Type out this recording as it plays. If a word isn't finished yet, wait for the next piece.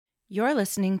You're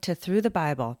listening to Through the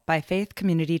Bible by Faith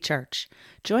Community Church.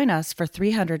 Join us for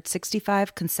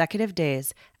 365 consecutive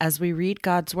days as we read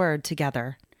God's Word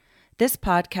together. This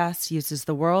podcast uses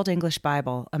the World English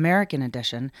Bible, American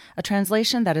Edition, a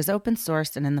translation that is open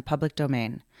source and in the public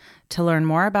domain. To learn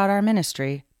more about our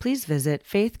ministry, please visit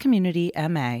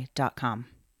faithcommunityma.com.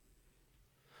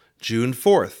 June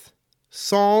 4th,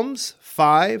 Psalms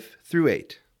 5 through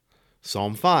 8.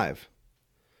 Psalm 5.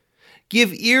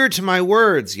 Give ear to my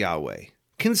words, Yahweh.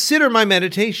 Consider my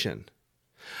meditation.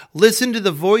 Listen to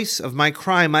the voice of my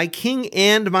cry, my King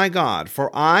and my God, for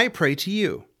I pray to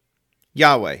you.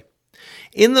 Yahweh,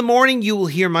 in the morning you will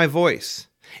hear my voice.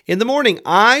 In the morning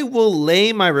I will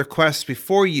lay my request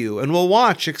before you and will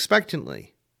watch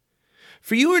expectantly.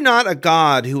 For you are not a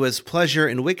God who has pleasure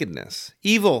in wickedness.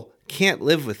 Evil can't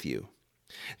live with you.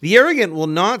 The arrogant will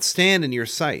not stand in your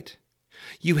sight.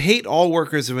 You hate all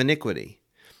workers of iniquity.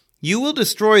 You will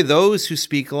destroy those who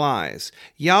speak lies.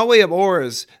 Yahweh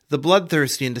abhors the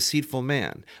bloodthirsty and deceitful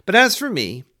man. But as for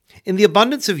me, in the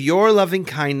abundance of your loving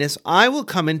kindness, I will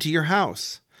come into your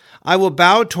house. I will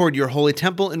bow toward your holy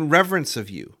temple in reverence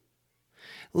of you.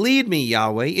 Lead me,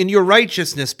 Yahweh, in your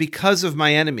righteousness because of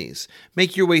my enemies.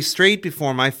 Make your way straight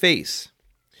before my face.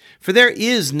 For there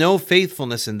is no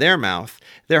faithfulness in their mouth.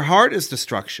 Their heart is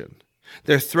destruction.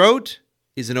 Their throat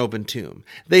is an open tomb.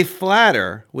 They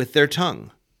flatter with their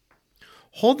tongue.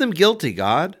 Hold them guilty,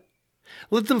 God.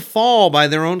 Let them fall by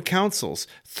their own counsels.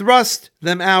 Thrust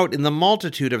them out in the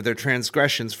multitude of their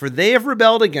transgressions, for they have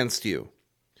rebelled against you.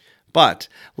 But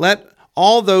let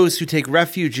all those who take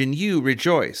refuge in you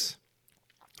rejoice.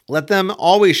 Let them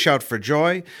always shout for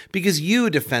joy, because you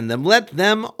defend them. Let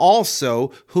them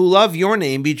also who love your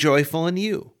name be joyful in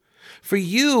you. For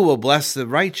you will bless the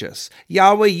righteous.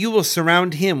 Yahweh, you will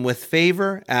surround him with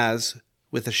favor as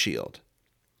with a shield.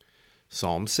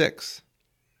 Psalm 6.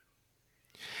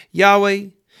 Yahweh,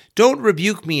 don't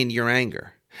rebuke me in your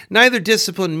anger, neither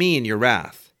discipline me in your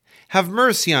wrath. Have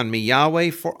mercy on me,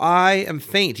 Yahweh, for I am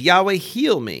faint. Yahweh,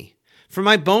 heal me, for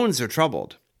my bones are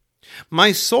troubled.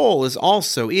 My soul is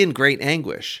also in great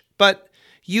anguish. But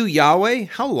you, Yahweh,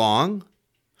 how long?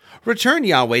 Return,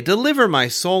 Yahweh, deliver my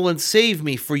soul and save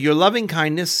me for your loving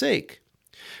kindness' sake.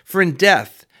 For in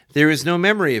death there is no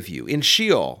memory of you. In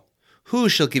Sheol, who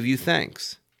shall give you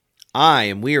thanks? I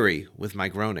am weary with my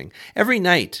groaning. Every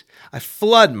night I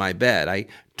flood my bed. I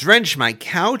drench my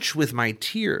couch with my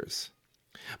tears.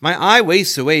 My eye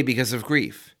wastes away because of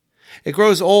grief. It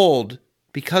grows old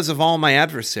because of all my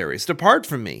adversaries. Depart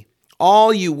from me,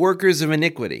 all you workers of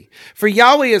iniquity. For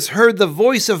Yahweh has heard the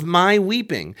voice of my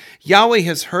weeping. Yahweh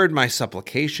has heard my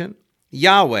supplication.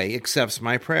 Yahweh accepts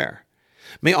my prayer.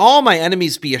 May all my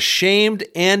enemies be ashamed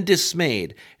and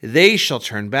dismayed. They shall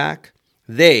turn back.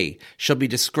 They shall be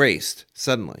disgraced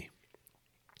suddenly.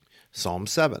 Psalm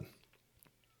 7.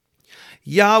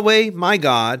 Yahweh, my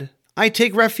God, I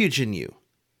take refuge in you.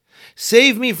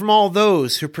 Save me from all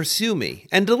those who pursue me,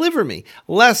 and deliver me,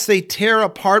 lest they tear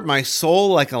apart my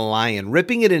soul like a lion,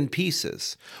 ripping it in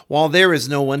pieces, while there is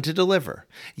no one to deliver.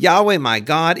 Yahweh, my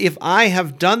God, if I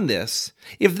have done this,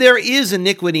 if there is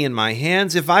iniquity in my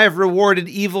hands, if I have rewarded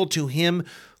evil to him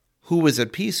who was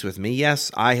at peace with me, yes,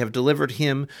 I have delivered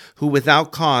him who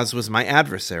without cause was my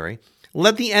adversary.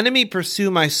 Let the enemy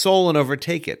pursue my soul and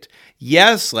overtake it.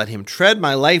 Yes, let him tread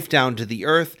my life down to the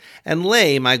earth and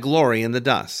lay my glory in the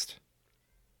dust.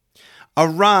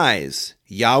 Arise,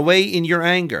 Yahweh, in your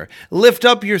anger. Lift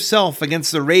up yourself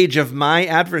against the rage of my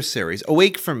adversaries.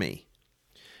 Awake for me.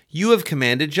 You have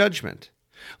commanded judgment.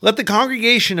 Let the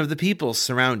congregation of the peoples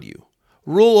surround you.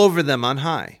 Rule over them on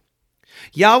high.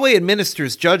 Yahweh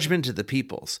administers judgment to the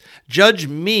peoples. Judge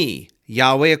me,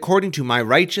 Yahweh, according to my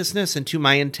righteousness and to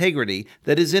my integrity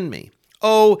that is in me.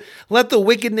 Oh, let the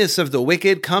wickedness of the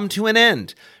wicked come to an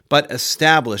end, but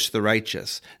establish the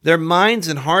righteous. Their minds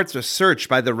and hearts are searched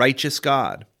by the righteous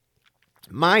God.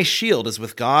 My shield is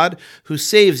with God, who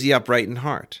saves the upright in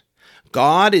heart.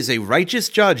 God is a righteous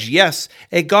judge, yes,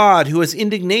 a God who has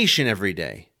indignation every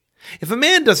day. If a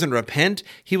man doesn't repent,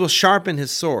 he will sharpen his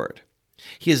sword.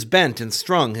 He has bent and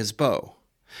strung his bow.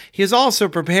 He has also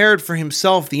prepared for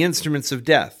himself the instruments of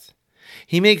death.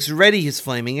 He makes ready his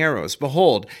flaming arrows.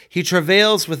 Behold, he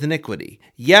travails with iniquity.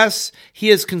 Yes, he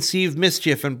has conceived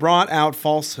mischief and brought out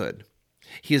falsehood.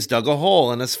 He has dug a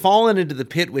hole and has fallen into the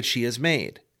pit which he has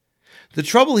made. The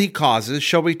trouble he causes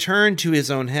shall return to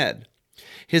his own head.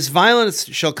 His violence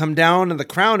shall come down on the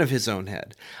crown of his own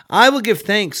head. I will give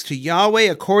thanks to Yahweh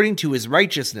according to his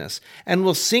righteousness, and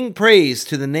will sing praise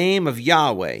to the name of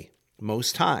Yahweh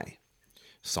Most High.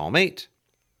 Psalm 8.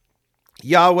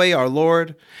 Yahweh our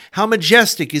Lord, how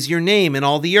majestic is your name in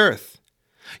all the earth.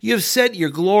 You have set your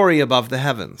glory above the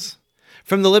heavens.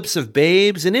 From the lips of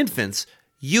babes and infants,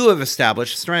 you have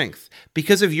established strength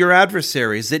because of your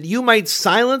adversaries, that you might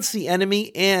silence the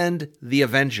enemy and the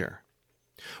avenger.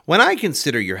 When I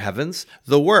consider your heavens,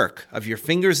 the work of your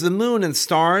fingers, the moon and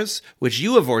stars, which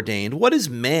you have ordained, what is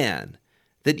man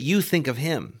that you think of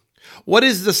him? What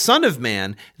is the Son of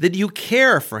Man that you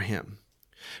care for him?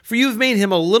 For you have made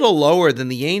him a little lower than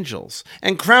the angels,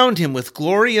 and crowned him with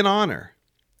glory and honor.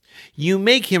 You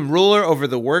make him ruler over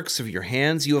the works of your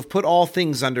hands. You have put all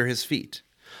things under his feet.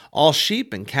 All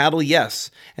sheep and cattle,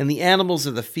 yes, and the animals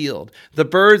of the field, the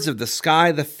birds of the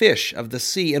sky, the fish of the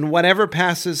sea, and whatever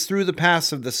passes through the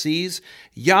paths of the seas.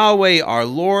 Yahweh our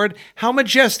Lord, how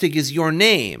majestic is your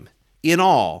name in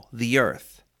all the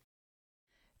earth.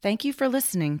 Thank you for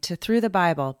listening to Through the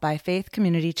Bible by Faith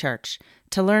Community Church.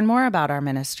 To learn more about our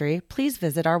ministry, please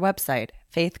visit our website,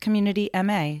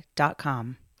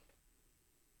 faithcommunityma.com.